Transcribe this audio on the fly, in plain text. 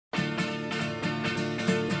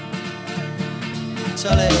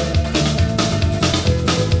bracciale.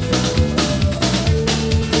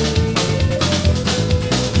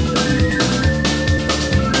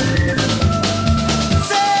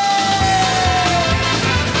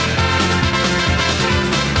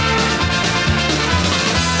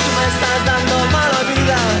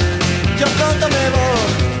 Yo pronto me voy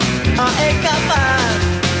a escapar.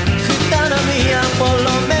 Gitana mía, por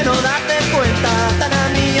lo menos date cuenta. Gitana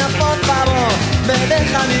mía, por favor, me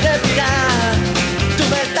deja mi respirar. Tú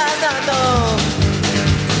me estás dando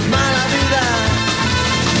mala vida.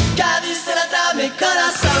 Cádiz se la trae mi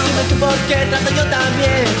corazón. Dime tú por qué trato yo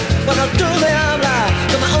también. Cuando tú me hablas,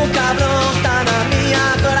 como un cabrón. Gitana mía,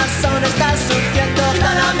 corazón está sufriendo.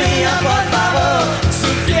 Gitana mía, por favor,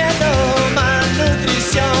 sufriendo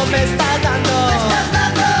malnutrición me está dando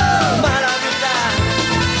mala vida.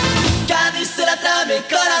 Cádiz se la trae mi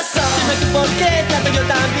corazón. Dime tú por qué trato yo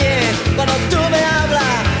también. Cuando tú me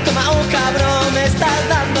hablas, como un cabrón me estás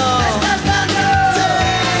dando.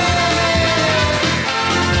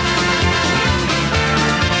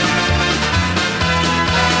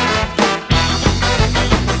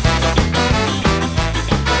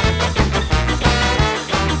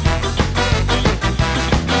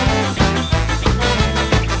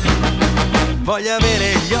 Voglio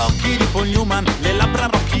avere gli occhi di Paul Newman, le labbra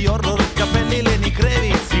Rocky Horror, i capelli Lenny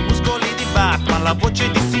Kravitz, i muscoli di Batman, la voce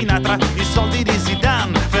di Sinatra, i soldi di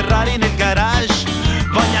Zidane, Ferrari nel garage.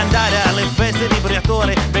 Voglio andare alle feste di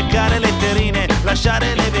Briatore, beccare le terrine,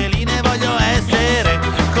 lasciare le veline. Voglio essere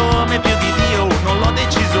come più di Dio, non l'ho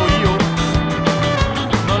deciso io,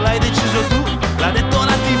 non l'hai deciso tu, l'ha detto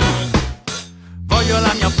la TV. Voglio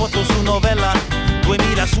la mia foto su Novella,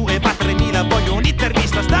 2000 su e va 3000. Voglio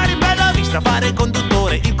un'intervista, stare in bella vista, fare il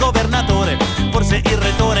conduttore, il governatore, forse il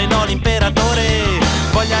retore, no l'imperatore.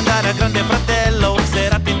 Voglio andare a Grande Fratello,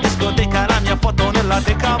 serate in discoteca, la mia foto nella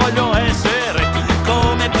teca. Voglio essere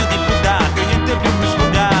come più di Buddha, che niente più mi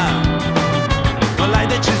sfuga. Non l'hai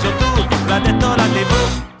deciso tu, l'ha detto la TV.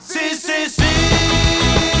 Sì, sì,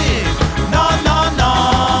 sì, no, no,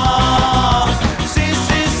 no. Sì,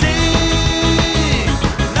 sì, sì,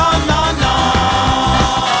 no, no, no.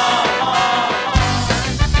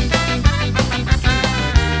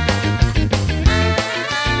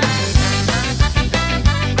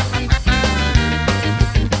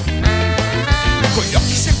 Con gli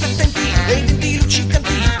occhi sempre attenti e i denti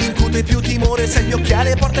luccicanti, incute più timore se gli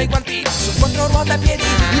occhiali porta i guanti. Su quattro ruote a piedi,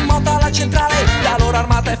 in moto alla centrale, la loro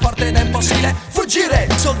armata è forte ed è impossibile fuggire.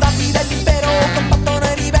 Soldati dell'impero combattono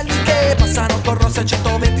i ribelli che passano con rosse a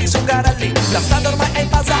 120 su garelli. La strada ormai è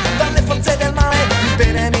invasa dalle forze del male, il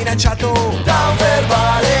bene è minacciato da un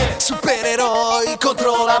verbale. Supereroi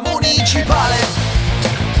contro la municipale,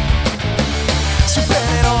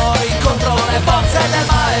 supereroi contro le forze del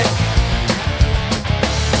male.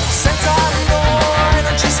 Senza di noi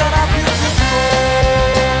non ci sarà più futuro.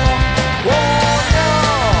 Oh no.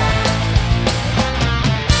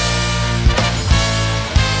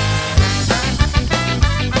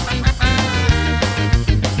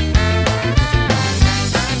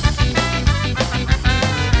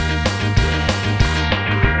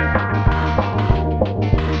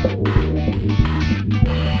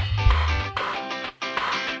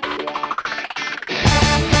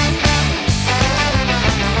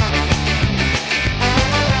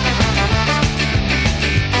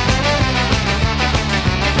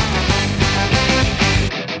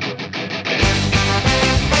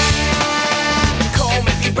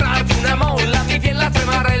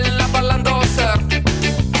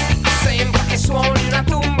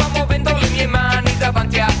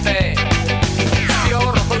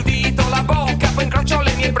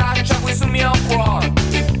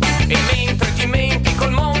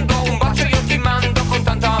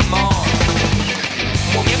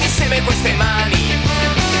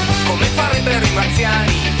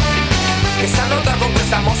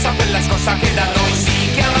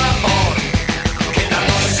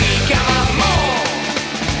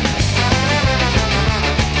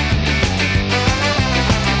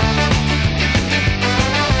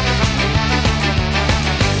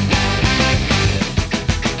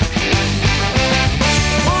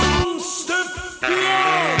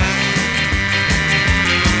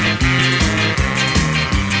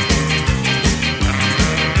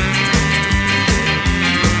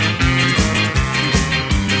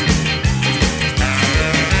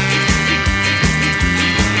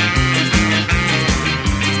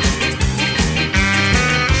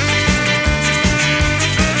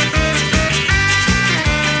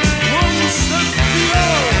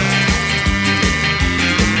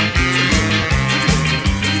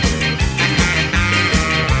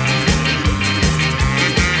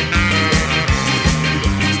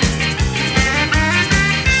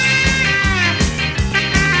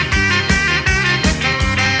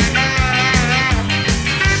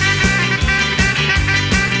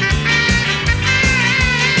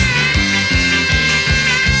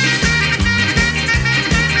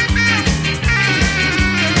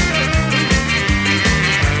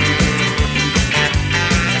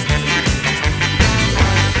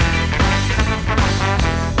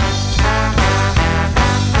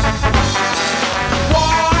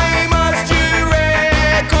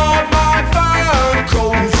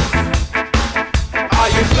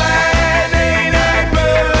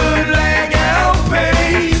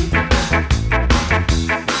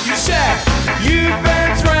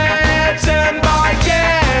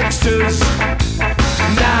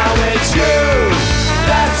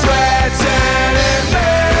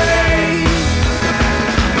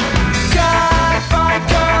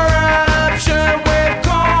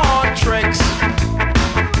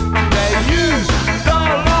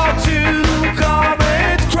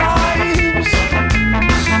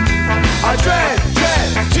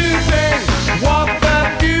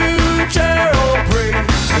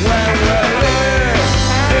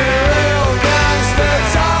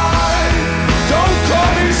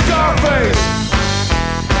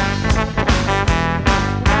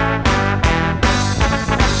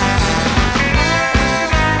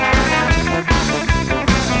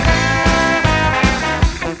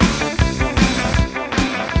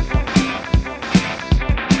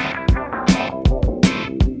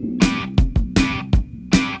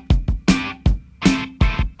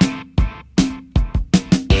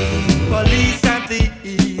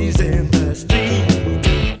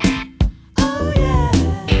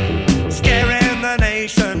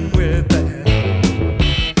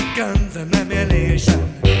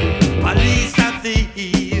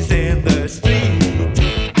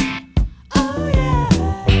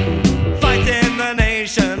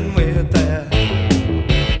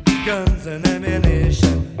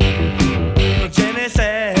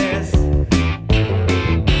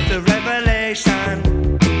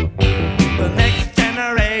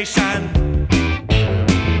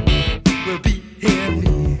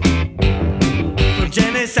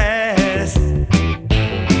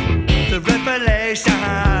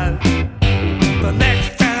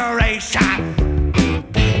 nation.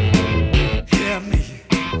 Hear me.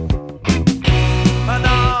 And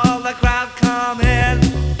all the crowd come in,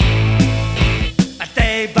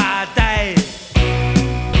 day by day,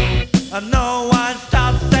 and no one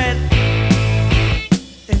stops it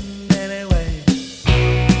in any way.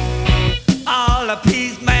 All the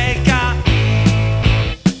peacemaker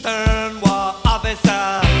turn war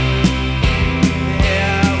officer.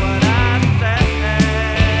 Hear what I say.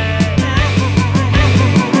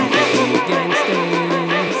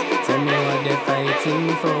 Gangsters, tell me what they're fighting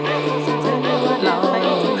for.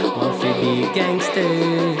 Lord, what fi be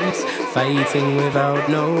gangsters fighting without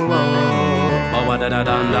no war.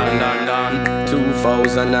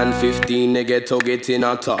 2015, the ghetto getting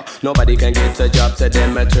hotter. Nobody can get a job, so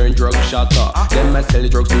them a turn drug shotter. Them a sell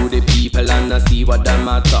drugs to the people and I see what that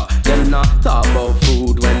matter. Them not talk about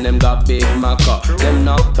food when them got big maca. Them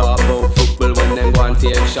not talk about football when them go and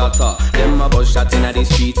take shotter. Them a bus shot in the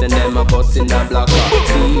streets and them a bus in the blocker.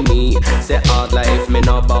 See me, say hard life, me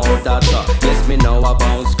know about that. Yes, me know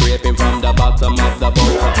about scraping from the bottom of the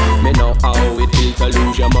butter. Me know how it feels to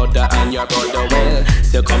lose your mother and your brother. Well,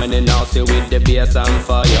 still coming in now, still with the bass and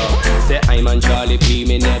fire. Say I'm on Charlie P,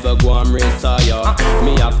 me never go and retire.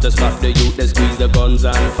 Me have to stop the youth, they squeeze the guns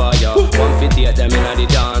and fire. 158 them in the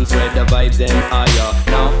dance, where the vibes them higher.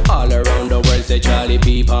 Now all around the world say Charlie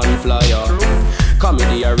P on flyer. Come with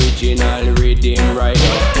the original rhythm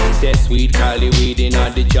rider. Say sweet Cali weed in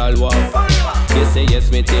the jalwa. You say yes,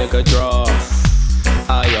 me take a draw.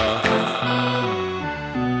 Higher.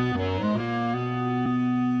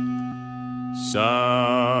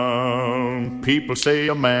 Some people say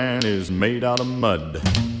a man is made out of mud.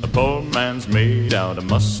 A poor man's made out of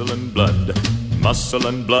muscle and blood. Muscle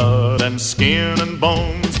and blood and skin and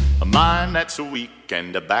bones. A mind that's weak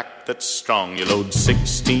and a back that's strong. You load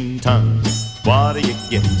 16 tons, what do you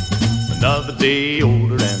get? Another day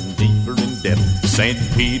older and deeper in debt. St.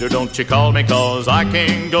 Peter, don't you call me, cause I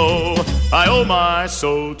can't go. I owe my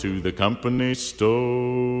soul to the company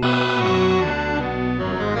store.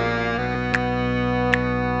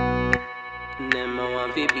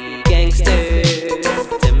 Be gangsters,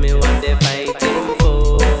 tell me what they're fighting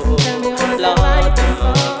for. Lord,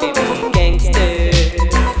 be gangsters,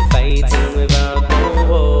 fighting without no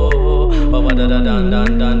war. But what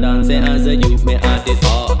done, say as a youth me had it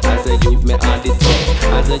hard, as a youth me had it tough.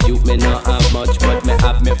 As a youth me not have much, but me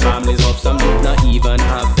have me family's love. Some youth not even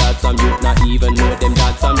have that, some youth not even know them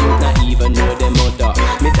dad, some youth not even know them mother.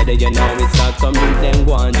 Me tell you now it's sad, some youth them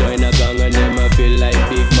go and join a gang and them a feel like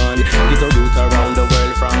big man. Little youth around the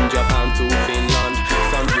world from Japan to Finland.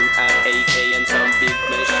 Some youth have AK and some big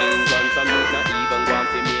machine guns. Some youth not even want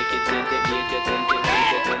to make it till the age of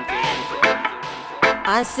 20.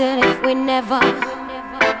 I said if we never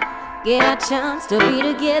get a chance to be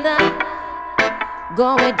together,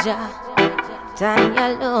 go with ya, Tanya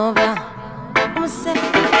love ya. I said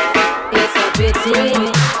it's a pity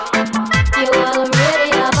you already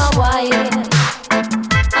have a wife,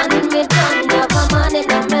 and me don't have a man in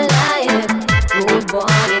my life. Good boy,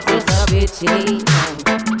 it is a pity.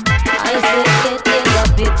 I said it is a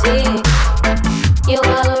pity you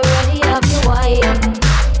already have your wife,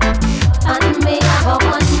 and me have a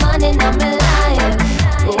one man in my life.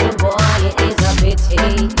 Good boy, it is a pity.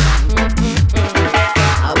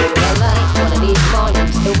 I would have liked one of these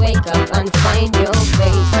mornings to wake up and find your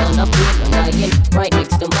face on a pillow lying right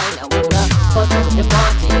next to mine. I would have cut out the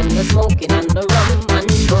party and the smoking and the rum and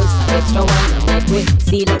those extra wine and make we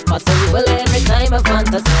see the person. Well, every time I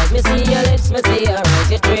fantasize, me see your lips, me see your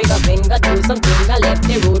eyes, your trigger finger do something. I left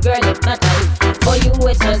the road, girl, it's not time. For you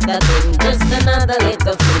it's just a thing, just another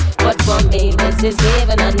little thing. But for me this is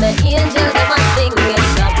heaven and the angels of my sing.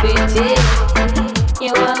 It's a pity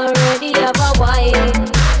you already have a wife,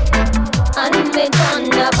 and me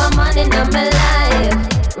don't have a man in my life.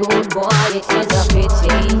 Rude boy, it is a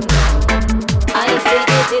pity. I said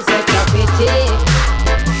it is such a pity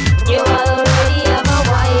you already have a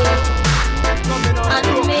wife, and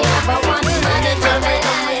me have a one man in my life.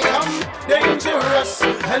 Dangerous,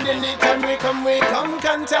 and anytime we come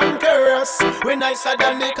cantankerous. We nicer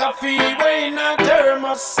than the coffee, we in a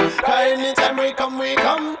thermos. Cause anytime we come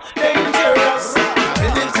dangerous.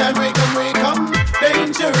 Anytime we come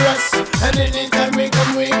dangerous. And anytime we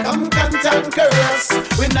come cantankerous.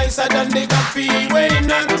 We nicer than the coffee, we in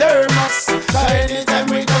a thermos. Cause anytime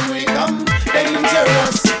we come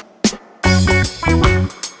dangerous.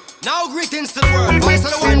 Now greetings to the world. Voice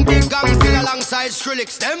of the one big gang still alongside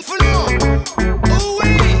Skrillex. Them for now.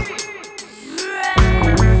 Ooh-wee.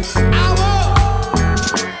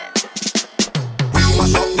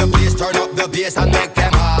 Mash up the place, turn up the bass and make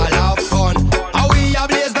them all have fun. How we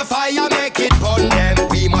ablaze the fire, make it fun. Them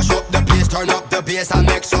we mash up the bass and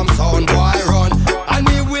make some sound, boy, run. And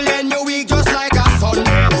we will end your week just like a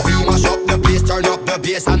Sunday. We mash up the place, turn up the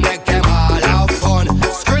bass and make them all have fun.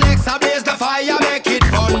 Skrillex ablaze the fire, make it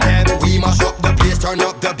fun. Then we mash up the place, turn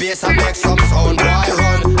up the bass and make some sound, boy,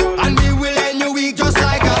 run. And we will end your week just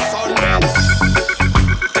like a Sunday.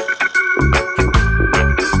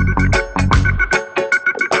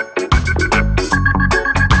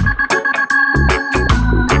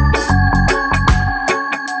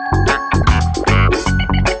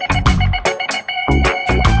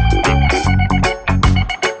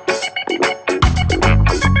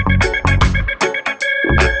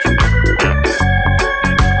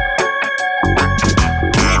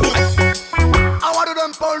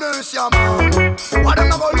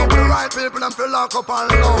 People and feel lock up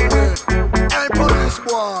and long way. Hey police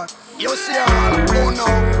boy, you see all who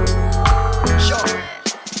know. Sure.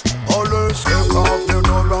 Always take off, you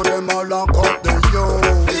know round them all lock up the yo.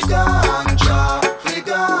 Figanja,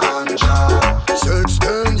 figanja.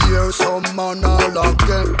 16 years some man all lock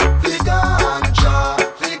it. Figanja,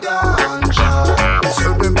 figanja.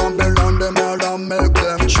 Sell them Babylon them all and make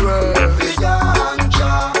them trade.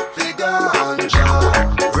 Figanja, figanja.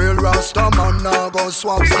 Real Rasta man now go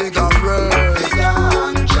swap cigarette.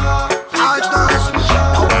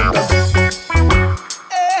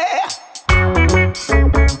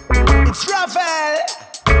 It's Ravel.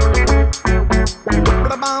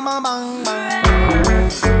 Bang, bang, bang, bang.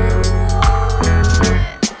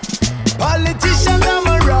 Politicians them a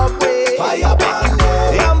rob way. Fire band.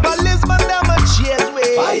 Young policemen them a chase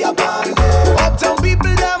way. Fire band. Uptown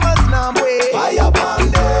people them a snap way. Fire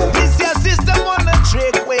band. This your system on the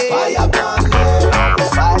trick way. Fire band.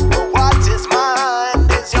 Fight for what is mine.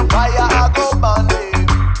 This your fire I go burn me.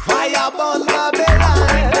 Fire burn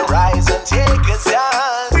Babylon. Rise and take a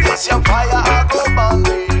stand. This your fire I go burn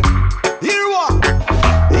me. Hear what?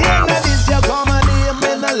 Yeah, now this your comedy.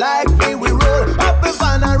 Men a like me we roll. Up and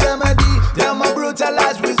find a remedy. Them a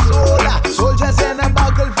brutalize with soul. Soldiers in a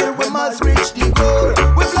battlefield we must reach the goal.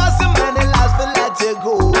 We've lost so many lives but let it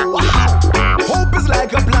go. Hope is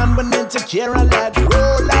like a plan we need to care and let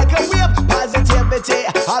grow. Like a wave, positivity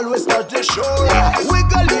always touch the shore. We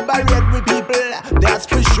go liberate with people, that's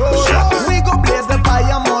for sure. We go blaze the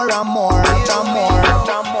fire more and more and more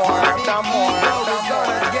and more and more. It's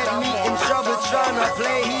gonna get me in trouble trying to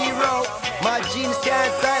play hero. My jeans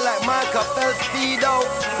can't tie like Michael Phelps speedo.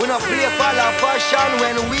 We don't play for the fashion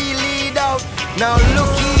when we lead out. Now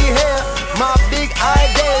looky here, my big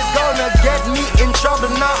idea is gonna get me in trouble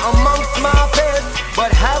now amongst my peers.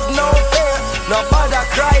 But have no fear, no bother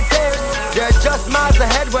cry tears. They're just miles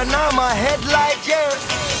ahead when I'm ahead like years.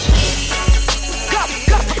 Come,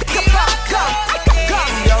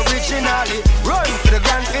 the originally, run for the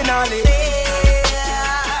grand finale.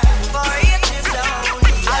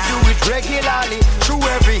 I do it regularly, through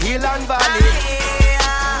every hill and valley.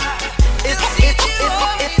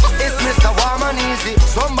 It's Mr. Warm and Easy,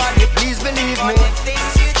 somebody please believe me.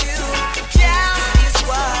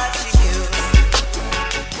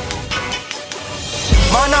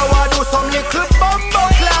 Man, I want do some little bumbo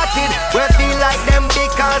clotted. We feel like them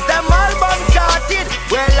because them all bum charted.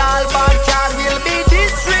 Well, all bad car will be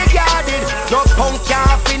disregarded. No punk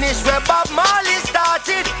can't finish where Bob Marley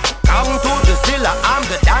started. Come to the Zilla, I'm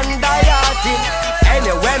the dandayati.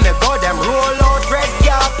 Anywhere me go, them roll out red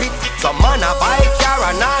carpet. Some man a buy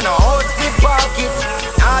car and I know house to park it.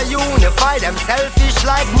 Now unify them selfish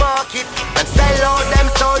like market and sell out them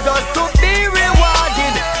soldiers to be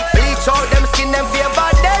rewarded. Bleach out them skin, them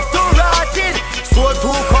favor dead to rotted. So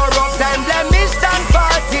too corrupt and blemished and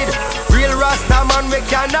farted. Real Rasta man, we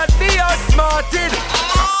cannot be outsmarted.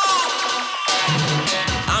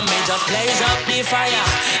 And me just blaze up the fire,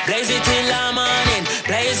 blaze it till the morning.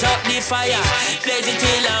 Blaze up the fire, blaze it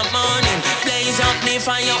till the morning. Blaze up the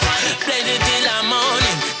fire, blaze it till the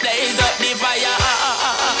morning. Blaze up the fire.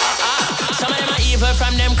 Some of them are evil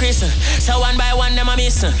from them Christian, so one by one them a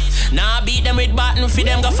missing. Now I beat them with baton, feed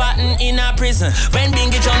them go fatten in a prison. When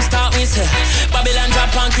Bingy jump start me say, Babylon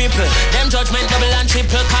drop and cripple. Them judgment double and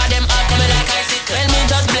triple, call them all coming like icicle. Well me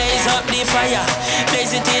just blaze up the fire,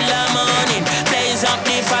 blaze it till the morning. Blaze up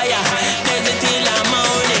the fire, blaze it till the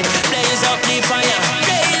morning. Blaze up the fire,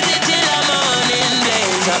 blaze it till the morning.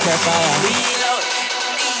 Blaze up the fire. Reload.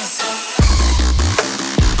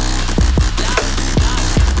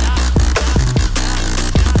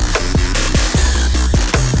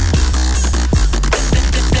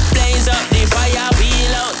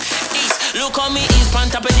 Look on me east, pan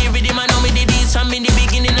top of the rhythm, I know me the beats. From in the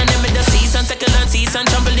beginning and then with the season, second and season,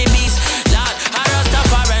 trample the beast. Lord, I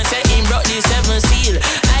Rastafari say him brought the seven seal.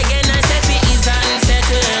 Again I say for ease and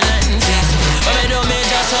second and peace. But me do me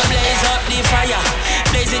just so blaze up the fire,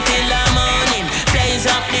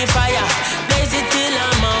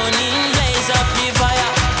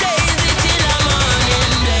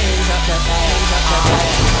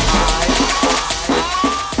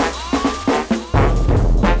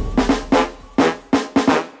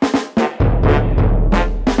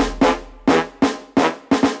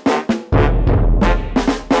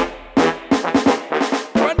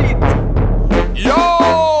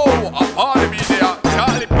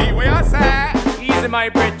 my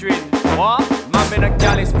brethren. What? Man been a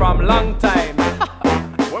gallus from long time.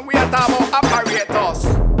 When we are talking about apparatus,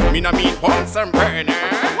 me no mean pumps and burner.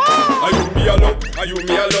 Are you me a look? Are you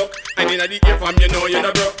me a look? And in the ear from you know you're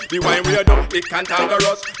not broke. The wine we are done, it can't tangle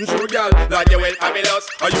us. True girl, like you well fabulous.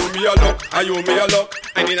 Are you me a look? Are you me a look?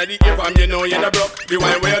 And in the ear from you know you're not broke. The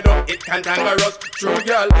wine we are done, it can't tangle us. True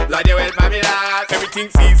girl, like you well fabulous. Everything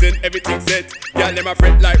seasoned, everything set. Girl, them a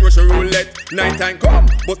fret like Russian roulette. Night time come,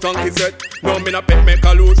 but tongue is set. No me no pet, make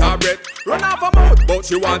her lose her breath. Run off her mouth, but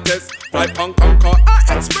she want test. Fly Hong Kong,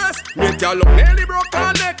 express. Make her look nearly broke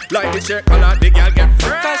her neck. Like the shirt color, the girl get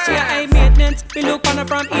fresh. Cause she a high maintenance. We look on her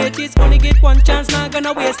from 80s. Only get one chance, not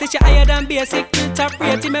gonna waste it. She higher than basic, till top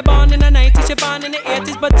rating. Me born in the 90s, she born in the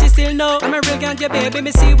 80s. But she still know I'm a real ganja baby.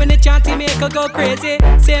 Me see when the chanty make her go crazy.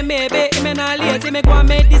 Say maybe, me not lazy. Me go and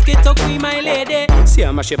make this get to queen, my lady. See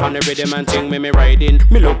how my ship on the rhythm and thing when me riding.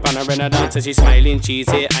 Me look on her and I dance and she smiling. She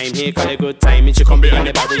say I'm here cause a good time. And she come behind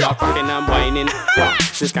the barrier cooking and whining.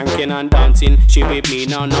 She's skanking and dancing. She with me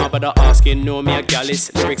now, but the asking. Know me a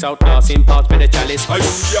gallus. Lyrics outlasting, parts with the chalice. Are you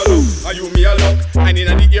me a look? Are you me a look? And in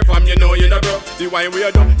the ear from you know you're not broke. The wine we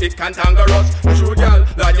are done, it can't tangle us. True girl,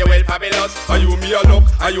 like you well fabulous. Are you me a look?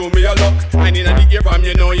 Are you me a look? And in the ear from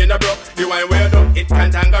you know you're not broke. The wine we are done, it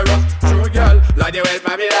can't tangle us. True girl, like you well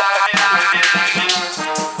fabulous.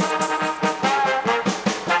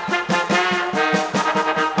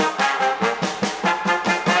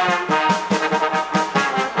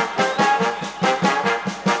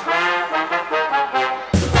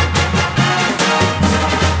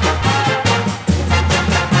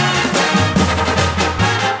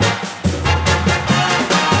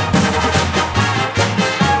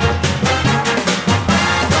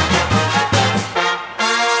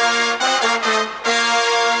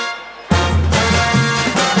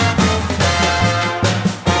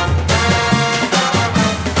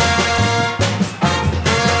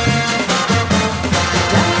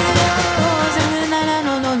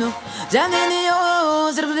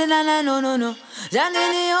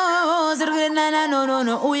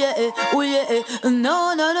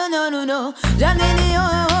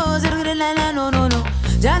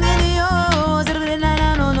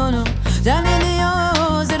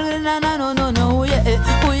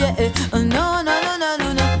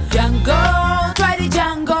 Django, try the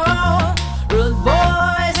Django. Rude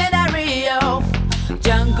boys in a Rio.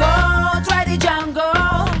 Django, try the Django.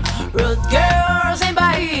 Rude girls em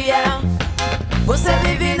Bahia. Você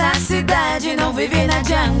vive na cidade, não vive na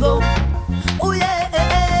Django.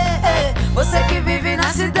 Você que vive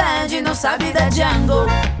na cidade, não sabe da Django.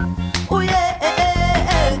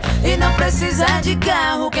 E não precisa de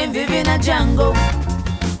carro, quem vive na Django.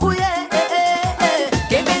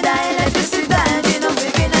 Quem vem da eletricidade, não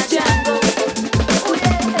vive na Django.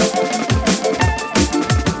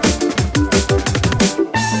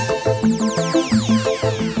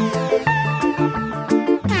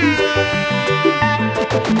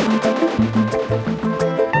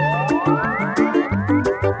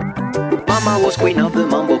 Mama was queen of the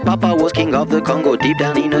mambo, Papa was king of the Congo. Deep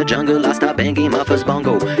down in the jungle, I start banging my first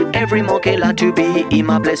bongo. Every monkey like to be in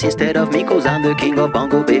my place instead of me, cause I'm the king of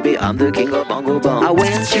bongo, baby, I'm the king of bongo bong. I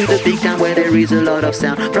went to the big town where there is a lot of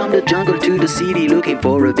sound. From the jungle to the city, looking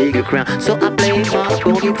for a bigger crown. So I play my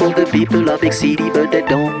bongo for the people of big city, but they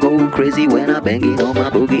don't go crazy when I bang it on my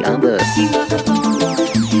boogie. I'm the king of the bongo,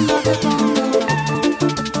 king of the bongo.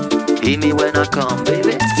 Hear me when I come,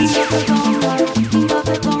 baby. King of the bongo, king of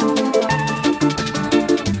the bongo.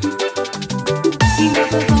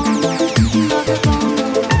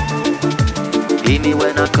 Hear me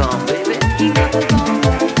when I come, baby. Hear me when I come.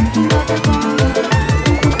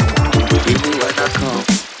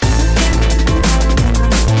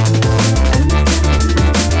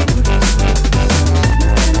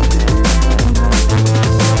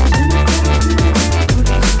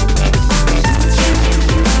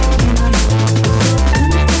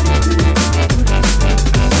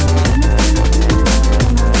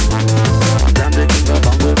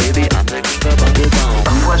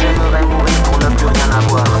 Parfois j'aimerais mourir pour ne plus rien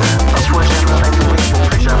avoir. Parfois j'aimerais mourir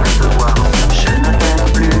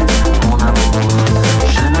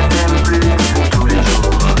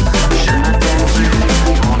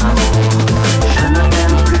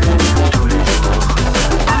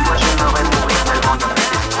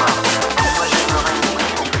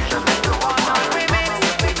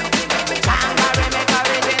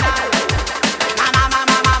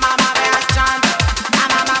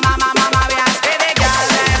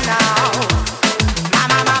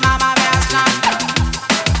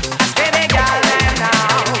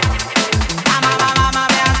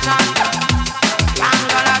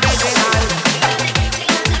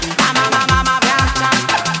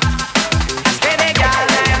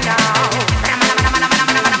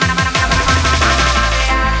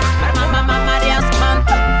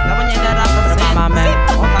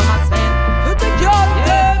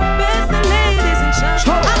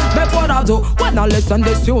I do when I listen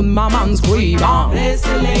this tune, my man scream. Bless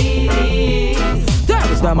the ladies.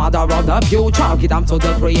 There's the mother of the future, get them to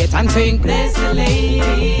the create and sing. Bless the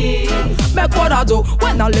ladies. Make what I do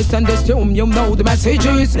when I listen this tune, you know the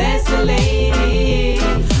messages. Bless the ladies.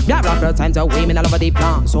 Me I represent the women all over the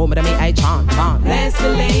plan, so me I chant. Bless the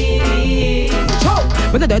ladies.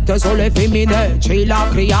 Me the dette sole femmine ci la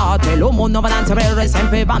criate, l'uomo non va danzare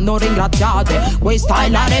sempre vanno ringraziate. Questa è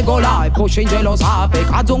la regola e Push in gelo sape,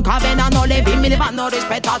 Kazunka venano le femmine vanno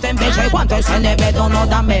rispettate. Invece quante se ne vedono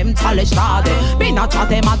da me alle strade,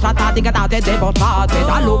 minacciate, maltrattate, cadate e deportate.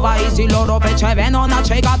 Dallo paesi loro percevono una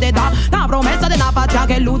cegate da una promessa di una patria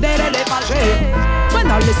che illudere le face.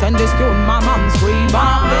 When I listen this tune, my man scream.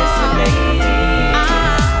 Bless the ladies.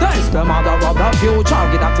 There's the mother of the future,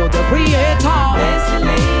 get up to the creator. Bless the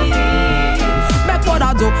ladies. Make what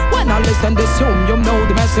I do when I listen this tune, you know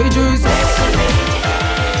the messages. Bless the ladies.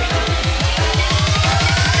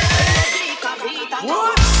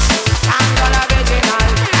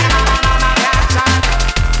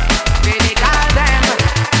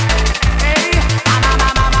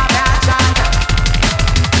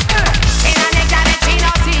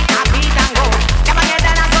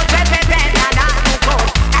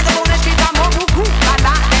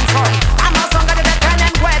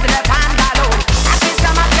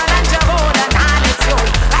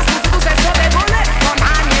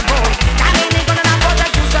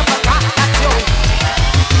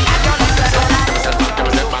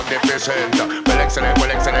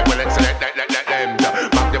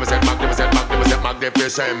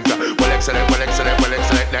 Well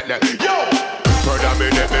excellent, yo!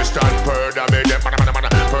 Perdominate me stand, perdominate,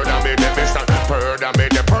 perdominate me stand,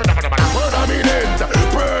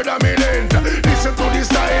 perdominate. Listen to the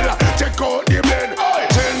style, check out the blend.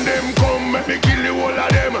 Send them come, make me kill you all of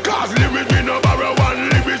them. Cause lyrics me no borrow one,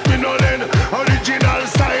 lyrics me no lend. Original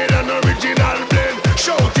style and original blend.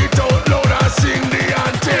 Shout it out loud and sing the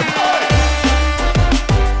anthem.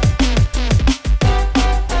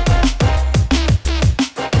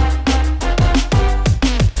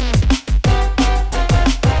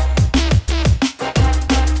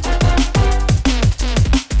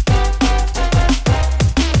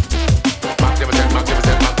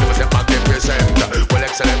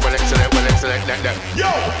 Yo!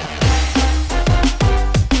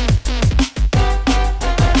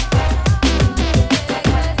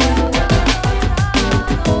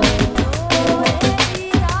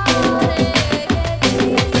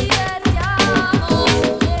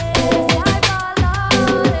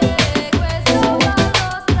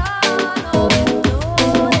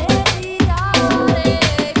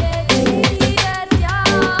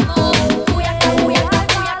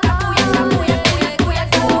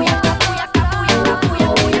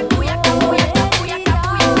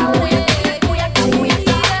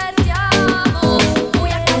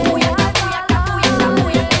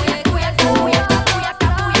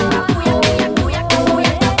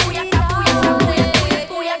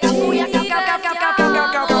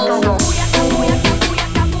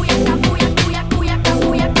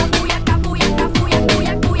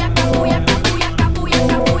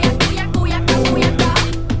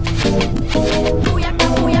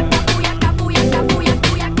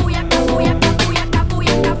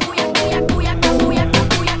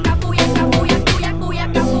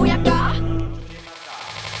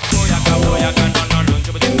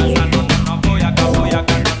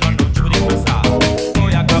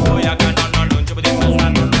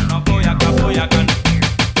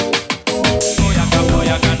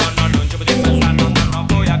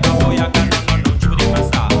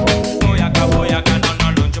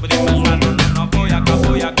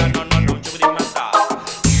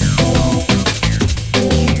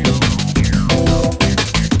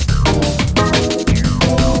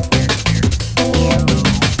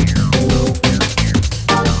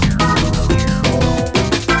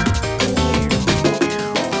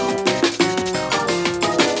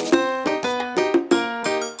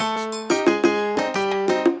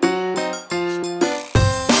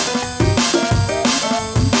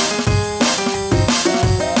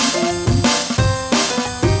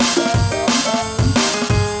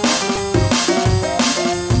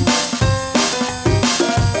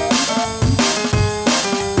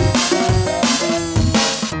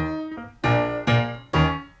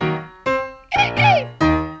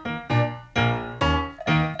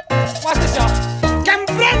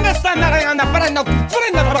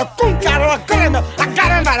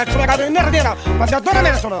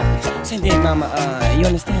 Senti, mamma, you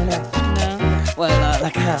understand that? No. Well,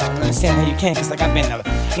 like, I don't understand how you can, cause like I've been to,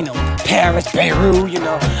 Paris, Beirut,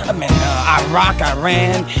 I've been Iraq,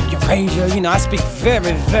 Iran, Eurasia, I speak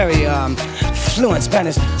very, very fluent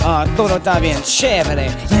Spanish. Todo está bien chévere.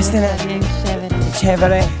 You understand that? Bien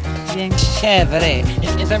chévere. Bien chévere.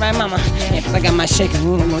 Is that right, mama? Yeah, cause I got my shaking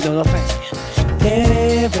room, I'm gonna do a little thing.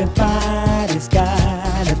 Everybody's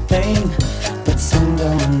got a thing, but some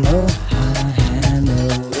don't know how to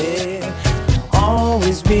handle it.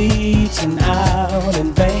 Always reaching out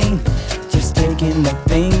in vain, just taking the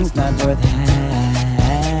things not worth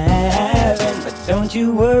having. But don't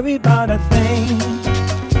you worry about a thing.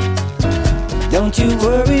 Don't you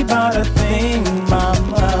worry about a thing,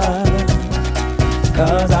 mama,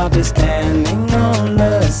 cause I'll be standing on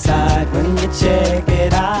the side when you check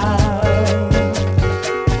it out.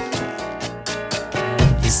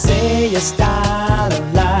 You say your style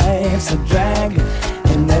of life's a drag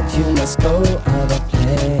and that you must go other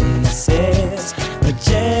places, but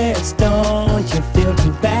just don't you feel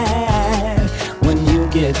too bad when you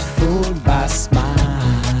get fooled by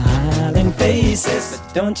smiling faces.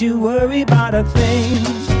 But don't you worry about a thing.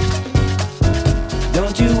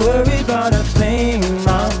 Don't you worry about a thing,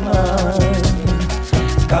 mama,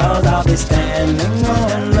 cause I'll be standing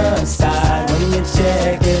on the side when you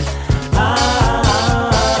check it out.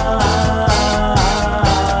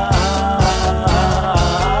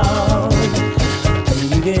 When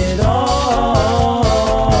you get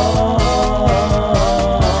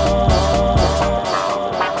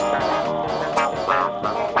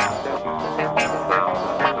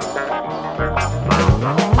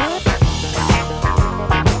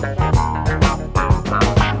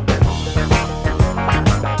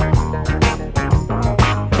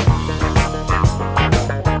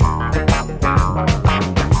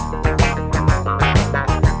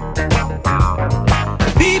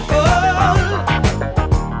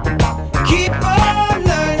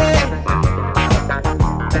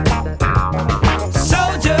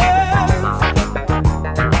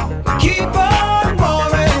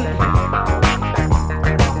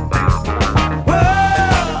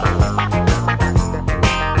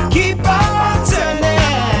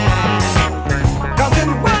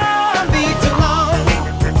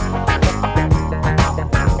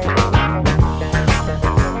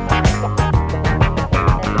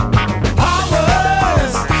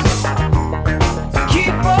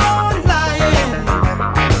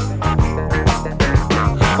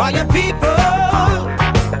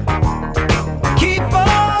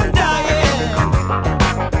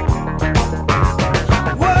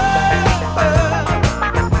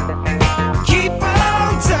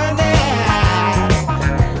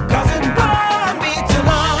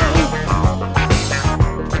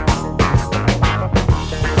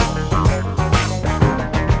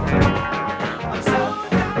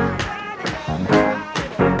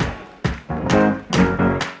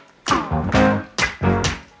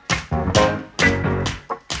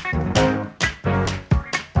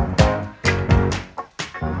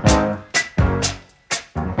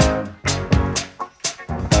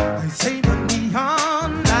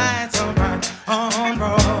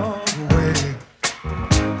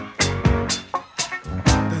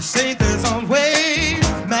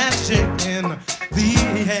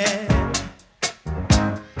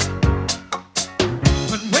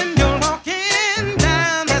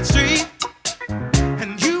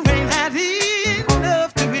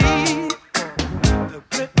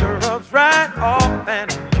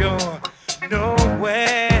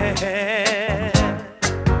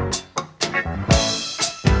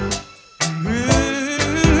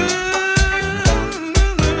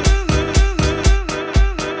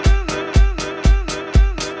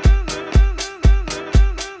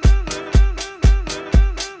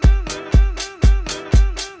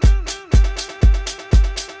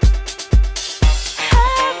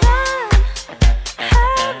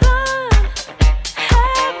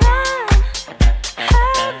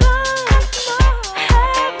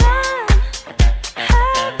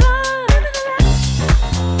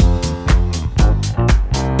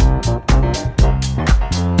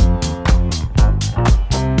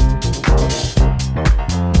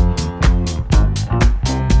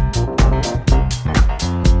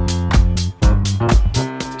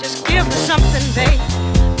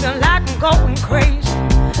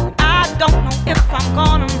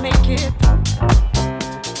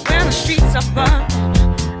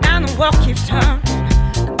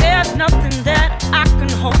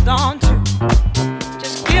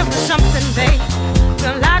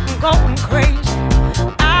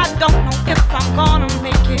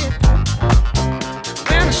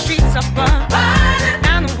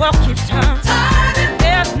and the world keeps turning.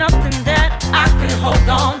 There's nothing that I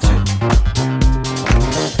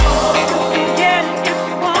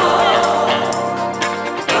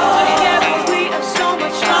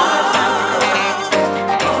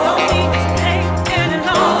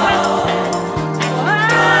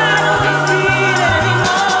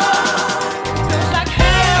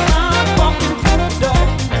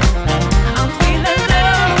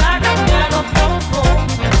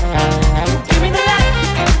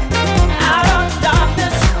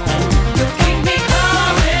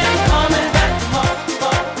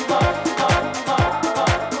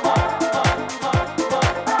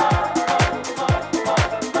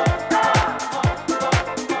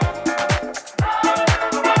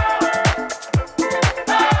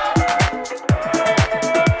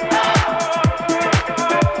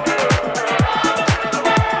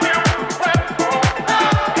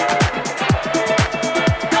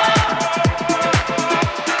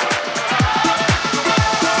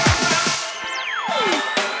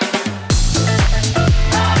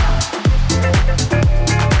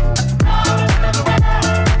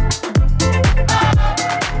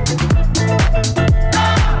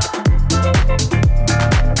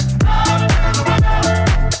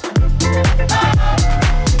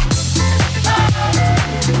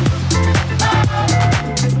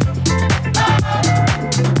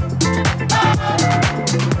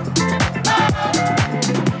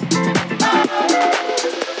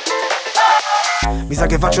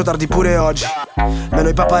che faccio tardi pure oggi. Meno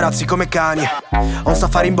i paparazzi come cani. Ho un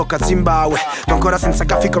safari in bocca a Zimbabwe. Tô ancora senza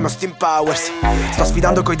gaffi come Austin Powers. Sto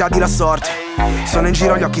sfidando coi dadi la sorte. Sono in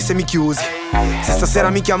giro gli occhi semichiusi. Se stasera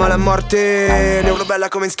mi chiama la morte, ne urlo bella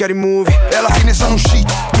come in Scary Movie. E alla fine sono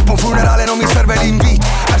uscito, tipo un funerale non mi serve l'invito.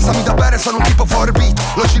 Versami da bere, sono un tipo forbito.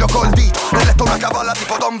 Lo giro col dito, nel letto una cavalla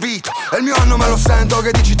tipo Don Vito. E il mio anno me lo sento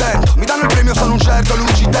che dici tento. Mi danno il premio, sono un certo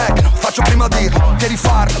Luigi Tecno. Faccio prima dirlo, che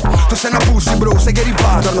rifarlo. Tu sei una pussy bro, sei che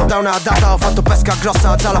riparlo. Torno da una data, ho fatto pesca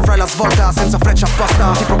grossa. Zala fra la svolta, senza freccia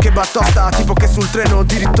apposta. Tipo che battosta, tipo che sul treno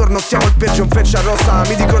di ritorno siamo il peggio in freccia rossa.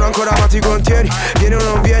 Mi dicono ancora ma ti contieni. Vieni o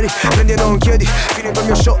non vieni, prendi e non chiedi. Finito il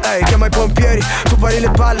mio show, chiama i pompieri. Tu pari le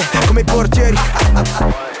palle come i portieri.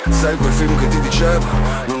 Sai quel film che ti dicevo?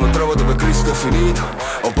 Non lo trovo dove Cristo è finito.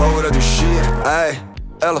 Ho paura di uscire,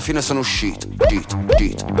 e alla fine sono uscito.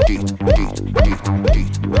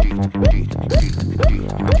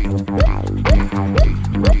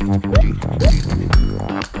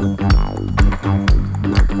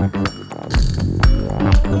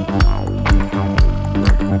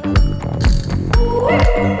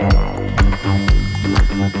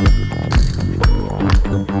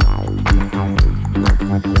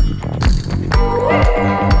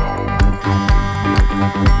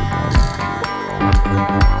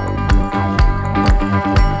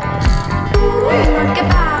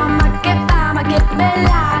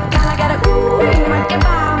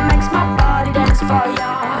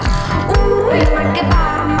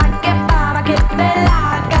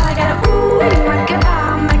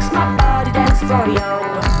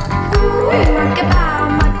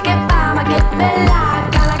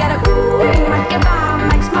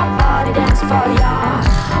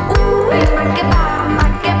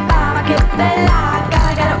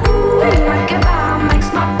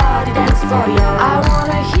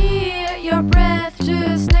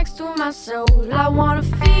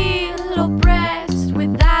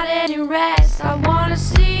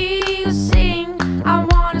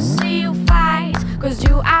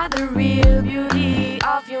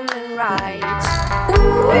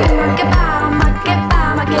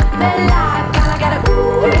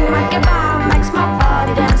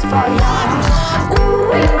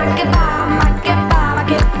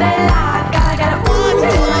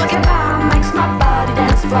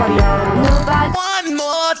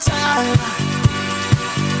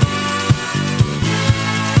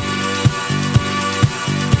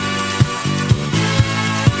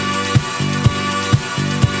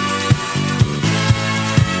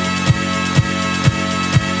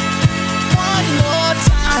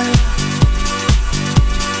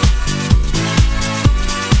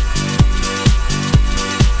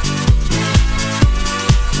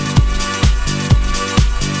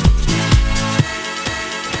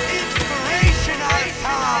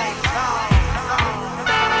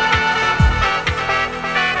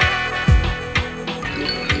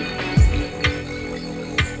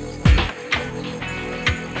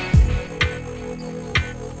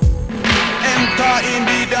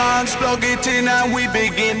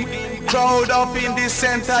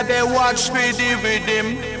 Center, they watch for the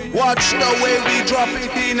rhythm. Watch the way we drop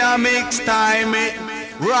it in a mix time.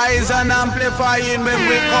 Rise and amplifying when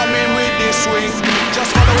we come in with the swing.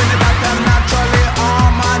 Just following the pattern, naturally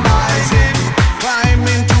harmonizing. Climb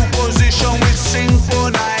into position with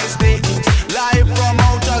synchronized it. Live from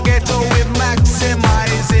outer ghetto we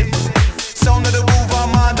maximize it. Sound of the groove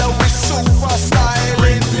armada with super styling.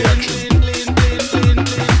 Bring the action.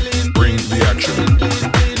 Bring the action.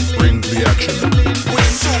 Bring the action.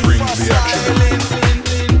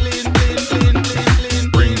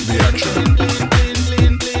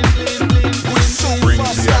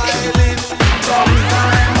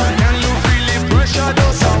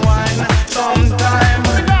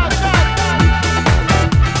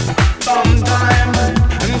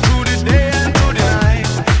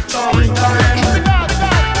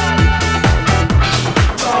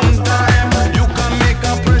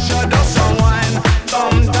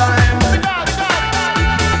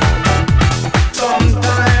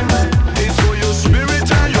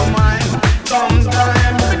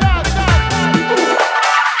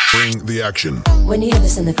 Action. When you hear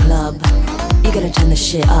this in the club, you gotta turn the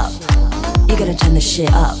shit up. You gotta turn the shit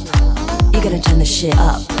up. You gotta turn the shit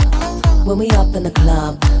up. When we up in the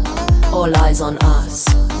club, all eyes on us.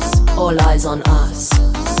 All eyes on us.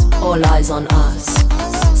 All eyes on us.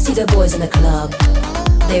 See the boys in the club,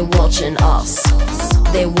 they watching us.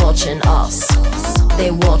 They watching us.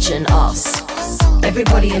 They watching us.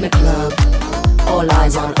 Everybody in the club, all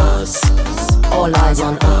eyes on us. All eyes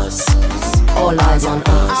on us. all eyes on us.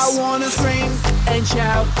 I wanna scream and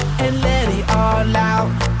shout and let it all out.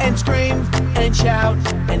 And scream and shout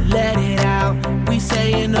and let it out. We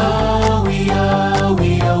saying oh, we oh,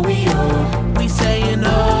 we oh, we oh. We saying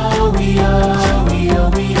oh, we oh, we oh,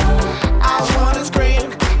 we oh. I wanna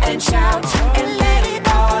scream and shout and let it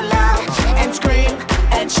all out. And scream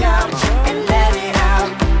and shout and let it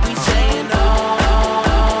out. We saying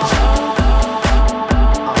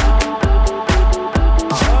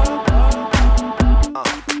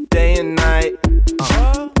day and night.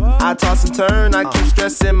 I toss and turn, I keep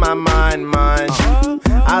stressing my mind.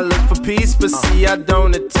 I look for peace, but see I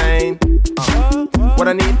don't attain. What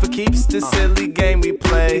I need for keeps this silly game we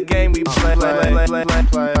play.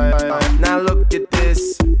 Now look at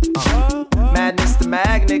this. Madness, the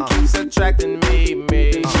magnet keeps attracting me.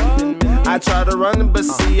 I try to run, but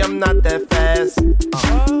see I'm not that fast.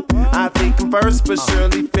 I think I'm first, but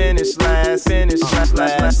surely finish last. Cause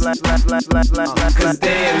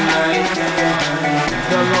day and night,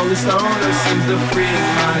 the lonely stoner seems to free his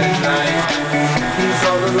mind at night. He's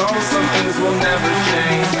all alone, some things will never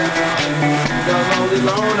change. The lonely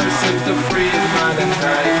loner seems to free his mind at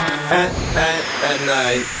night. At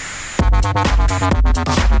night.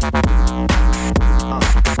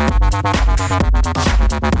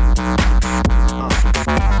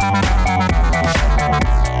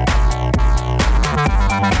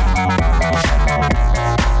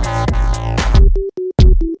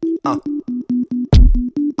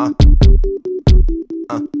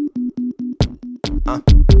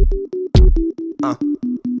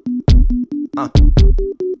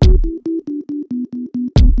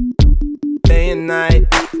 Day and night,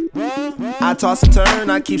 I toss and turn,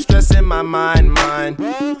 I keep stressing my mind.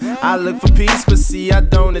 I look for peace, but see I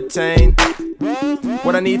don't attain.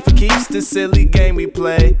 What I need for keeps this silly game we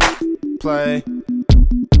play.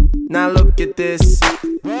 Now look at this.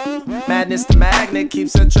 Madness, the magnet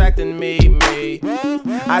keeps attracting me.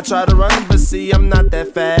 I try to run, but see I'm not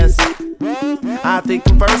that fast. I think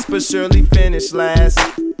I'm first, but surely finish last.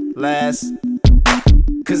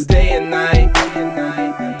 Cause day and night,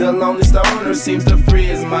 the lonely stoner seems to free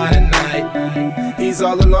his mind at night. He's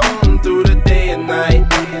all alone through the day and night.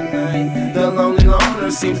 The lonely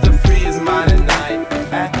loner seems to free his mind at night.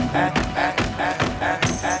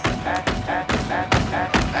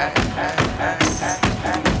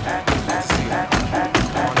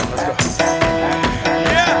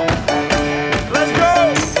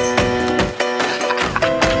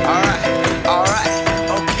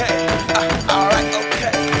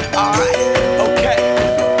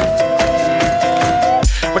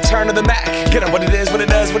 Get up, what it is, what it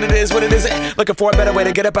does, what it is, what it isn't. Looking for a better way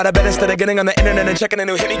to get up out of bed instead of getting on the internet and checking a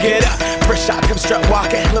new hit. Me get up, first shot, come strut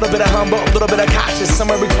walking. A little bit of humble, a little bit of cautious.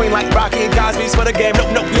 Somewhere between like Rocky and Cosby's for the game.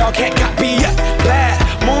 Nope, y'all can't copy yet. Glad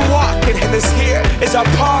moonwalking, and this here is our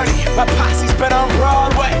party. My posse's been on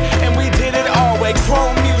Broadway, and we did it all way.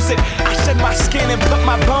 Chrome music, I shed my skin and put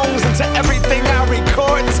my bones into everything I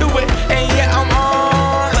record to it. And yeah, I'm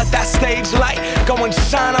on. Let that stage light go and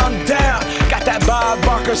shine on down. Got that Bob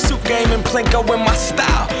Barker suit game and Plinko in my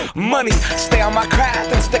style. Money, stay on my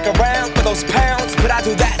craft and stick around for those pounds. But I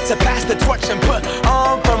do that to pass the torch and put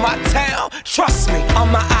on for my town. Trust me,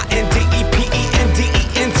 on my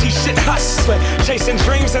INDEPENDENT shit hustling. Chasing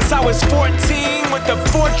dreams since I was 14 with the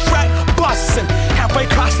 4-track bustin'. Halfway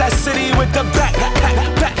across that city with the back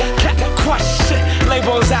crush shit.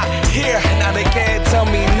 Labels out here, now they can't tell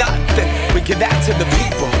me nothing. We give that to the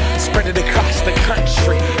people, spread it across the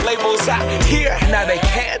country. Labels out here, now they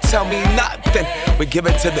can't tell me nothing. We give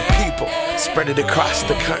it to the people, spread it across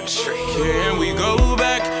the country. Here we go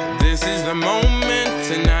back, this is the moment.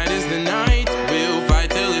 Tonight is the night, we'll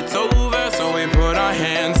fight till it's over. So we put our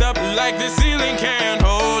hands up like the ceiling can't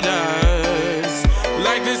hold us.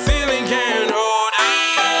 Like the ceiling can't hold us.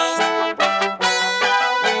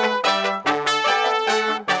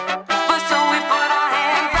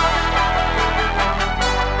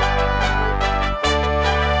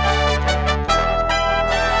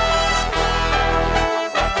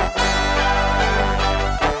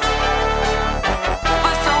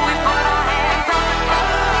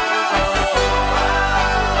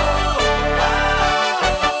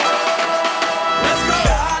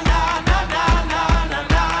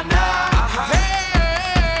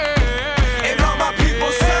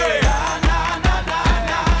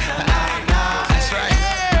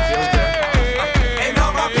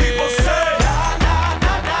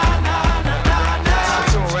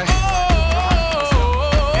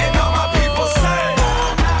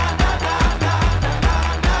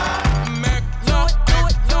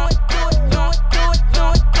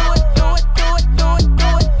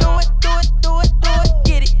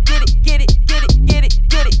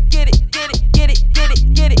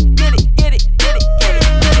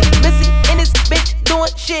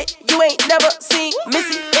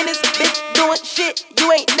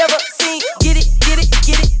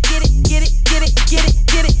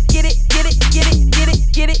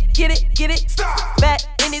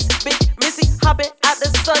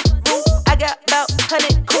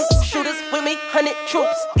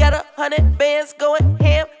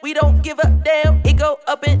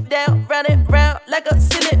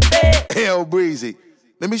 yo, Breezy,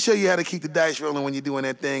 let me show you how to keep the dice rolling when you're doing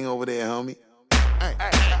that thing over there, homie.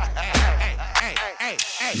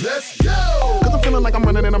 Let's go! Cause I'm feeling like I'm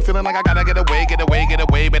running and I'm feeling like I gotta get away.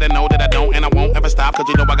 Better know that I don't and I won't ever stop. Cause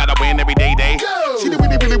you know I gotta win every day. Go! She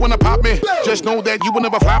really wanna pop me. Go! Just know that you will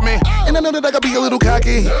never flop me. And I know that I gotta be a little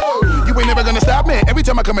cocky. Go! You ain't never gonna stop me. Every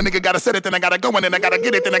time I come a nigga gotta set it, then I gotta go and then I gotta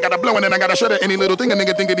get it, then I gotta blow and then I gotta shut it. Any little thing a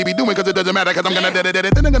nigga think that he be doing, cause it doesn't matter, cause I'm gonna dead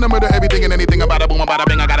it. Then I'm gonna murder everything and anything about a boom, about a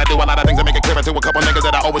bing. I gotta do a lot of things to make it clearer to a couple niggas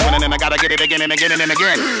that I always win and then I gotta get it again and again and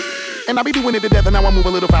again. And I be doing it to death and now I move a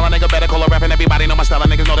little foul. A nigga better call a rap and everybody know my style.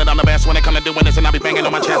 And niggas know that I'm the best when it come to doing this. And I be banging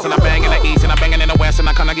on my chest and I bang in the east and I banging in the west. And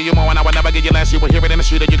I kinda give you more and I would never give you less. You will hear it in the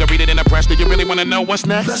street or you can read it in the press. Do you really wanna know what's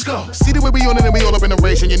next? Let's go. See the way we on it and we all up in the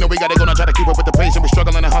race. And you know we gotta go now try to keep up with the pace. And we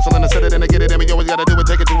struggling and hustling to set it and to get it. And we always gotta do it,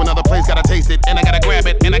 take it to another place. Gotta taste it and I gotta grab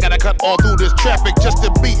it. And I gotta cut all through this traffic just to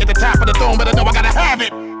be at the top of the throne. But I know I gotta have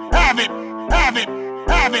it. Have it. Have it.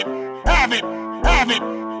 Have it. Have it. Have it.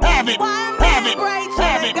 Have it. Have it.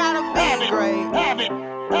 Have it. Gotta be great. Have it.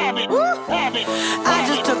 Have it. Have it. I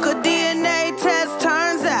just took a DNA test.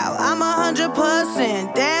 Turns out I'm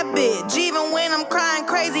 100% that bitch. Even when I'm crying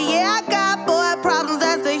crazy, yeah, I got boy problems.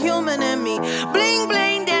 That's the human in me. Bling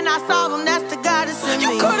bling, then I solve them. That's the goddess in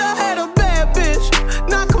me. You coulda had a bad bitch,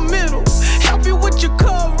 not committal. Help you with your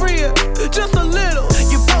career, just a little.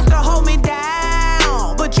 You supposed to hold me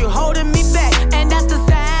down, but you holding me back, and that's the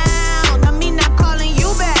sound of me not calling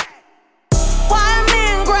you back. Why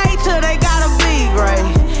men great till they gotta be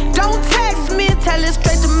great? Don't text me, tell it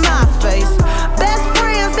straight to my face. Best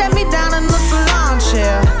friend set me down in the salon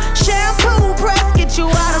chair. Shampoo press, get you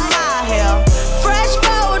out of my hair. Fresh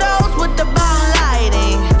photos with the bomb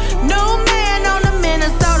lighting. New man on the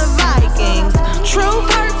Minnesota Vikings. True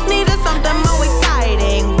hurts needed something more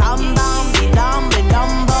exciting. Bum bum bidum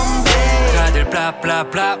bidum bum bum. 다들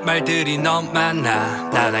블라블라블라 말들이 너무 많아.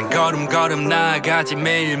 나는 걸음 나아가지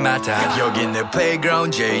매일마다. 여긴 내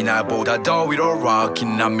playground J 나보다 더 위로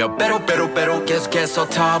rockin' 난 몇 배로 계속해서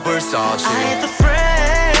탑을 쌓지. I ain't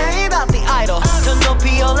afraid of the idol. 저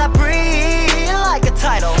높이 올라 breathe like a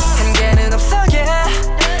tidal. 한계는 없어 yeah.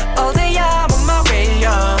 어디야 I'm on my way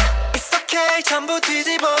yeah. It's okay 전부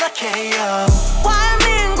뒤집어라 KO. Why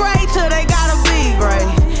men great till they gotta be great?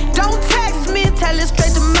 Don't text me, tell it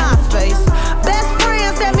straight to my face. Best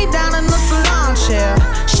friend set me down in the salon chair.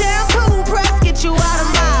 Shampoo press, get you out of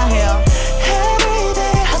my hair. Every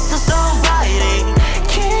day hustle so biting.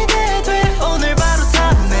 기대돼 오늘 바로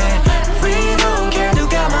탔네. We don't care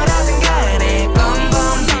누가 말하든 간에. Bum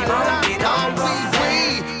bum bum bum.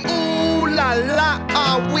 Ooh la la,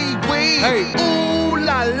 ah oui oui. Hey. Ooh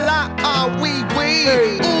la la, ah oui oui.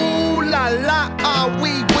 Hey. Ooh la la, ah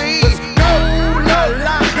oui oui. Ooh la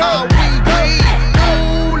la, ah oui oui.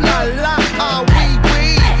 Ooh la la, ah oui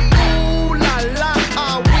oui. Ooh la la,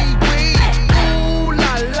 ah oui oui. Ooh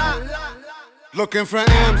la la. Looking for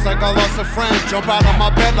M's like I lost a friend. Jump out of my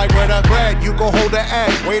bed like where the bread. You go hold the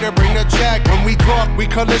egg, waiter bring the check. When we talk, we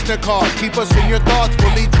collision cars. Keep us in your thoughts,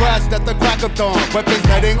 fully dressed at the crack of dawn. Weapons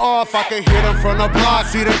heading off, I can hear them from the block.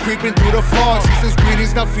 See them creeping through the fog. Season's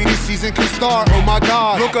greetings, now feeding season can start. Oh my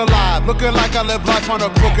God, look alive, looking like I live life on a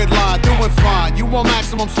crooked line. Doing fine, you want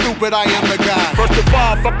maximum stupid, I am the guy. First of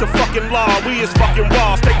all, fuck the fucking law. We is fucking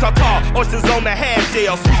raw. Stay tall, oysters on the half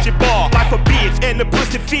shell. Switch your ball, like a bitch, and the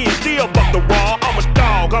pussy fish still fuck the raw. I'm a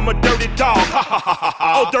dog, I'm a dirty dog. Ha ha ha ha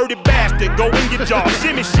ha. Oh, dirty bastard, go in your jaw.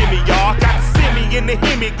 Shimmy, shimmy, y'all. Got the simmy in the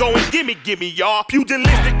hemi, go and gimme, y'all.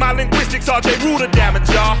 Pugilistic, my linguistics, RJ Ruler damage,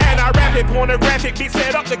 y'all. And I rap it, pornographic, beat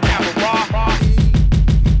set up the camera.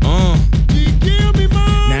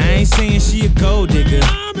 Now I ain't saying she a gold digger,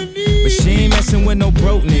 but she ain't messing with no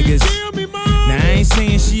broke niggas. Now I ain't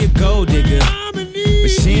saying she a gold digger, but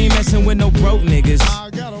she ain't messing with no broke niggas.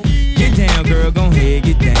 Get down, girl, gon' head,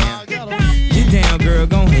 get down. Get down, girl,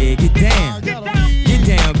 gon' head, get down. Get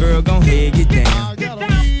down, girl, gon' head, get down.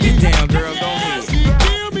 Get down, girl, gon' head.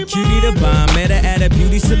 Cutie the bomb, met her at a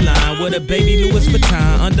beauty salon with a baby Louis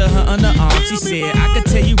Vuitton under her underarm. She said, I could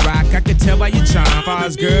tell you rock, I could tell by your charm. Far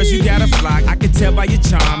as girls, you got a flock, I could tell by your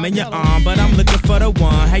charm and your arm, but I'm looking for the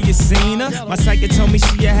one. Have you seen her? My psychic told me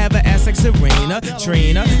she'll have an ass like Serena,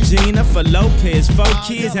 Trina, Gina, for Lopez, 4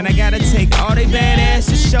 kids, and I gotta take all they badass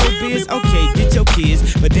to showbiz. Okay, get your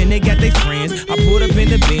kids, but then they got their friends. I pulled up in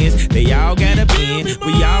the Benz, they all got a bin.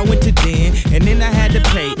 We all went to den, and then I had to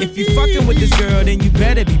pay. If you fucking with this girl, then you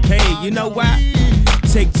better be paid. You know why?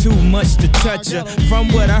 Take too much to touch her.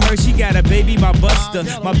 From what I heard, she got a baby by Buster.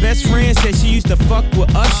 My best friend said she used to fuck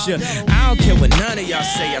with Usher. I don't care what none of y'all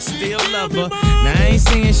say, I still love her. Now I ain't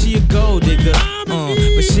saying she a gold digger,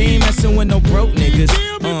 but she ain't messing with no broke niggas.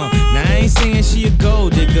 Now I ain't saying she a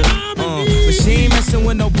gold digger, but she ain't messing with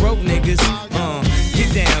with no broke niggas.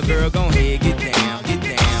 Get down, girl, go ahead, get down, get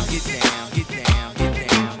down, get down, get down, get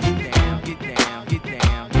down, get down, get down, get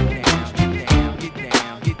down, get down, get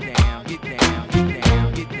down, get down, get down, get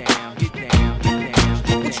down, get down, get down, get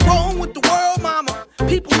down. What's wrong with the world, mama?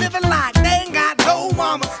 People living like they ain't got no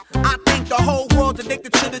mamas. I think the whole world's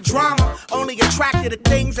addicted to the drama, only attracted to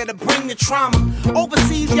things that'll bring the trauma.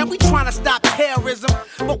 Overseas, yeah, we trying to stop terrorism,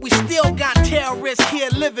 but we still got terrorists here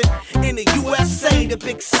living in the USA, the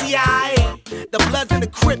big CIA, the Bloods and the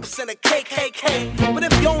Crips and the KKK. But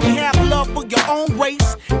if you only have love for your own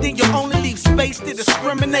race, then you only leave space to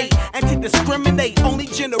discriminate, and to discriminate only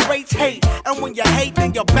generates hate. And when you hate,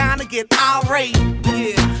 then you're bound to get irate.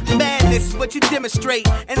 Yeah, madness is what you demonstrate,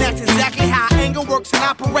 and that's exactly how anger works and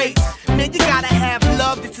operates. Man, you gotta have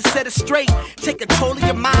love just to set it straight. Take control of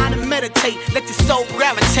your mind and meditate. Let your soul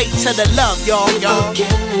gravitate to the love, y'all. People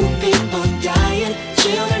killing, people dying,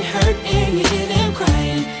 children hurt and you hear them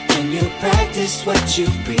crying. Can you practice what you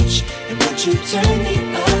preach and would you turn the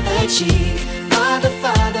other cheek? Father,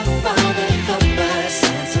 Father, Father, help us,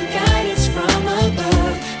 send some guidance from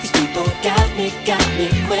above. These people got me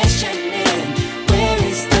questioning, where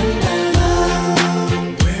is the love?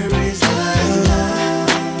 Where is the love?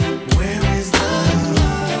 Where is the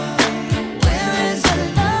love? Where is the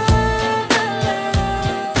love?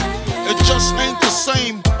 It just ain't the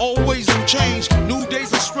same, always in change. New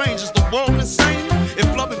days are strange, is the world insane? If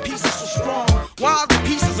love and peace is so strong, why are there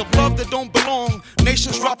pieces of love that don't belong?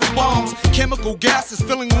 Nations dropping bombs, chemical gases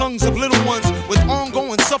filling lungs of little ones with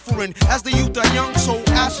ongoing suffering. As the youth are young, so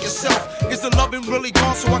ask yourself, is the loving really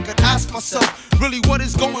gone? So I could ask myself, really what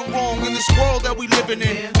is going wrong in this world that we living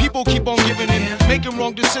in? People keep on giving in, making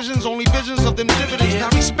wrong decisions, only visions of them dividends.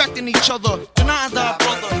 Not respecting each other, denying thy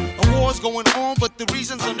brother. A war's going on, but the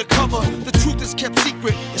reason's undercover. The truth is kept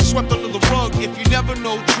secret, it's swept under the rug. If you never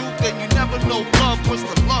know truth, then you never know love. Where's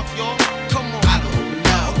the love, y'all? Come on, I don't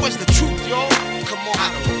know. Where's the truth, y'all? Come on, I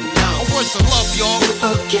don't know. Where's the love, y'all?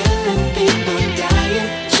 People killing, people dying,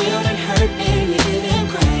 children hurt and you hear them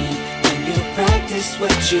crying. When you practice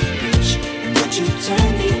what you preach and would you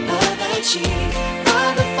turn the other cheek?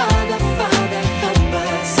 Father, Father, Father, help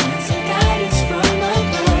us, send some guidance from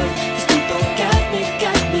above. These people got me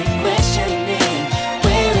questioning,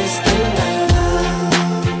 where is the love?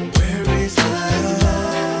 Where is the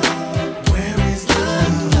love? Where is the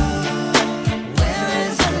love? Where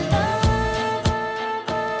is the love?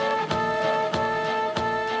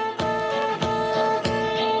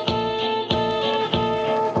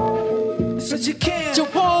 But you can't, you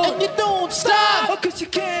won't, and you don't stop. Cause you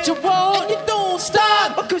can't, you won't, and you don't stop.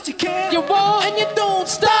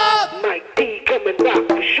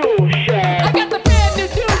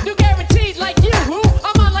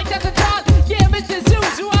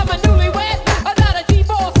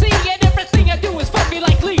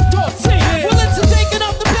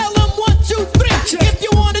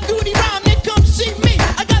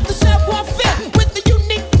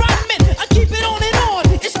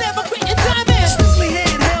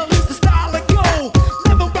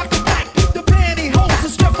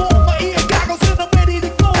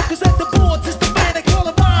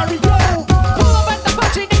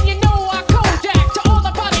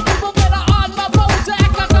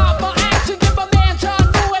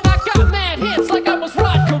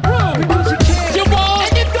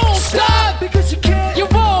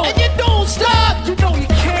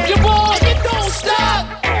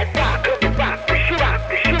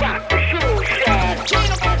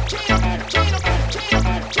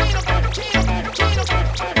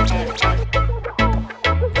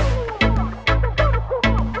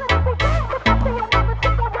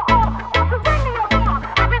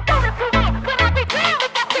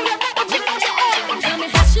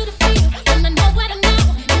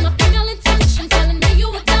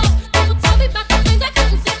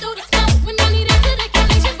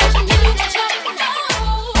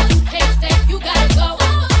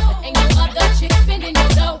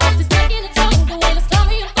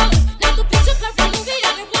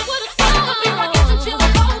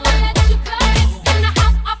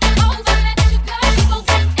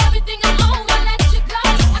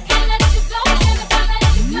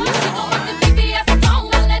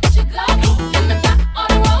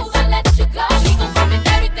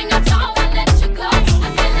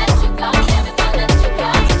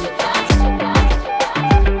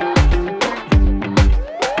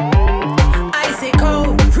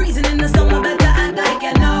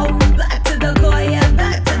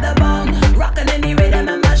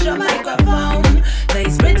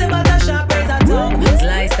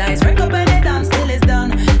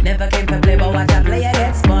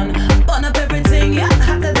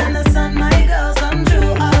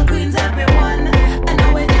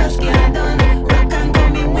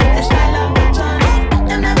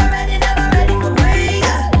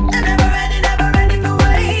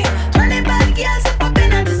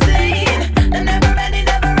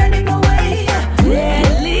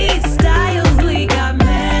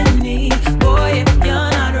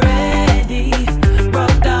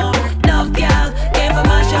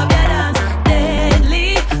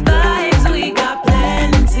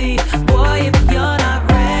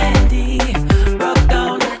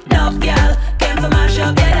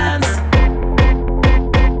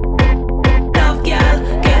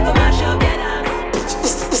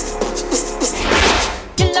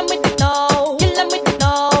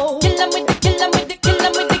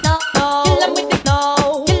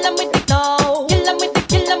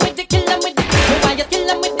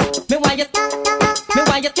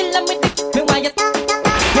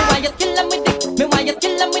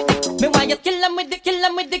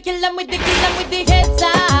 kill 'em with the heads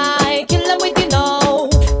high, kill 'em with the no.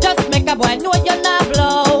 Just make a boy know you're not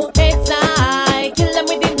blow. Heads high, kill 'em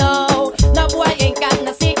with the no. No boy ain't got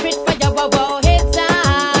no secret for your wow. Heads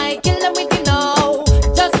high, kill 'em with the no.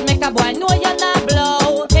 Just make a boy know you're not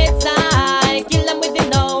blow. Heads high, kill 'em with the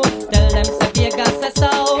no. Tell them say Vegas say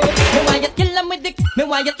so. Me why you kill 'em with the, me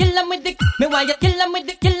why you kill 'em with the, me why you kill 'em with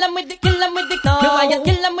the, kill 'em with the, kill 'em with the no. Me why you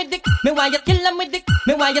kill 'em with the, me why you kill 'em with the,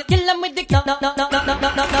 me why you kill 'em with the no.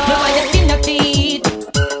 Me why you skin your teeth,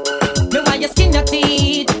 me why you skin your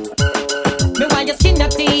teeth, me why you skin your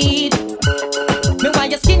teeth, me why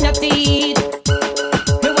you skin your teeth,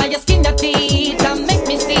 me why you skin your teeth and make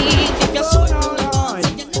me see it if you're so.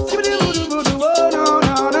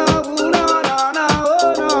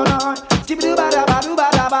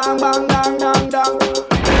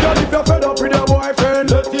 If you're fed up with your boyfriend,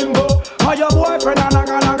 let him go. Or your boyfriend a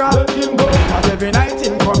naga, let him go. Cause every night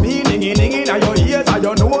him come in, dinging in your ears, and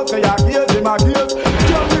you know say your gears, him a gears.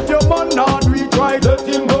 Just if your man not do it right, let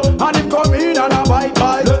him go. And him come in and a bite,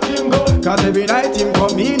 let him go. Cause every night him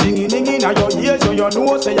come in, dinging in your ears, and you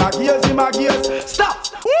know say your gears, him a gears. Stop!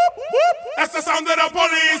 Whoop, whoop. That's the sound of the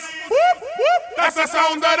police. Whoop, whoop. That's the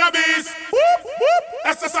sound of the beast. Whoop, whoop.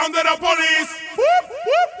 That's the sound of the police. Whoop,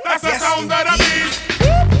 whoop. That's the sound of the beast.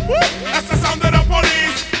 Whoop, whoop. That's the sound of the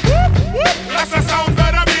police. Whoop, whoop. That's the sound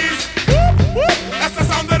of the beast. Whoop, whoop. That's the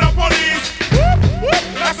sound of the police. Whoop, whoop.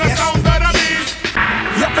 That's the sound of the beast.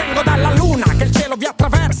 Io vengo dalla luna che il cielo vi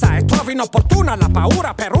attraversa e trovo inopportuna la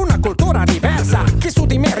paura per una cultura diversa. Chi su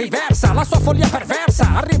di me riversa la sua follia perversa,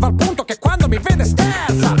 arriva al punto che quando mi vede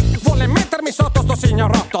sterza. Vuole mettermi sotto sto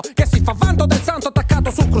signor rotto che si fa vanto del santo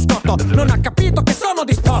attaccato sul cruscotto. Non ha capito che sono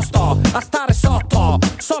disposto a stare sotto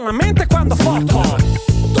solamente quando foto.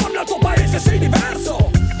 Torna al tuo paese, sei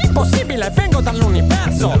diverso. Impossibile, vengo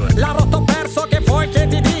dall'universo. La rotto perso, che vuoi che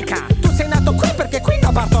ti dica? Tu sei nato qui perché qui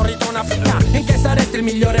t'ha partorito una figa. In che saresti il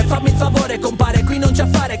migliore? Fammi il favore, compare. Qui non c'è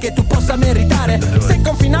affare che tu possa meritare. Sei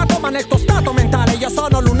confinato ma nel tuo stato mentale. Io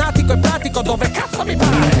sono lunatico e pratico dove cazzo mi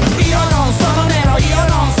pare. Io non sono nero, io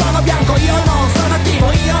non sono bianco, io non sono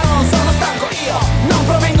attivo, io non sono stanco, io non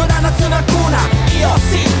provengo da nazione alcuna. Io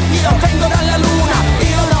sì, io vengo dalla luna.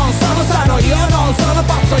 Io non sono strano, io non sono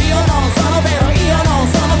pazzo, io non sono vero, io non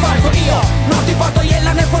sono falso, io non ti porto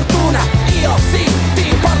iella né fortuna. Io sì,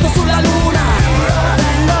 ti porto sulla luna.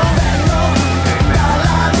 Vengo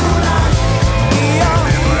dalla luna. Io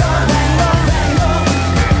vengo dalla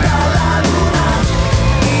luna.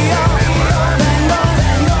 Io vengo dalla luna.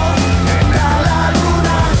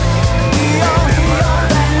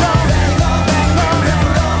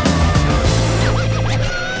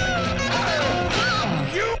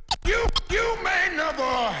 Io You may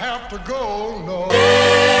never have to go, no.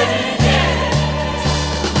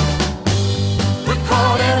 We're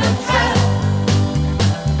caught in a trap.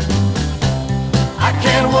 I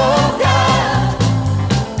can't walk out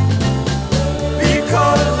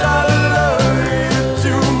because I love you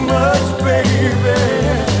too much, baby.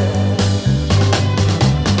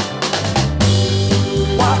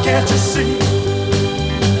 Why can't you see?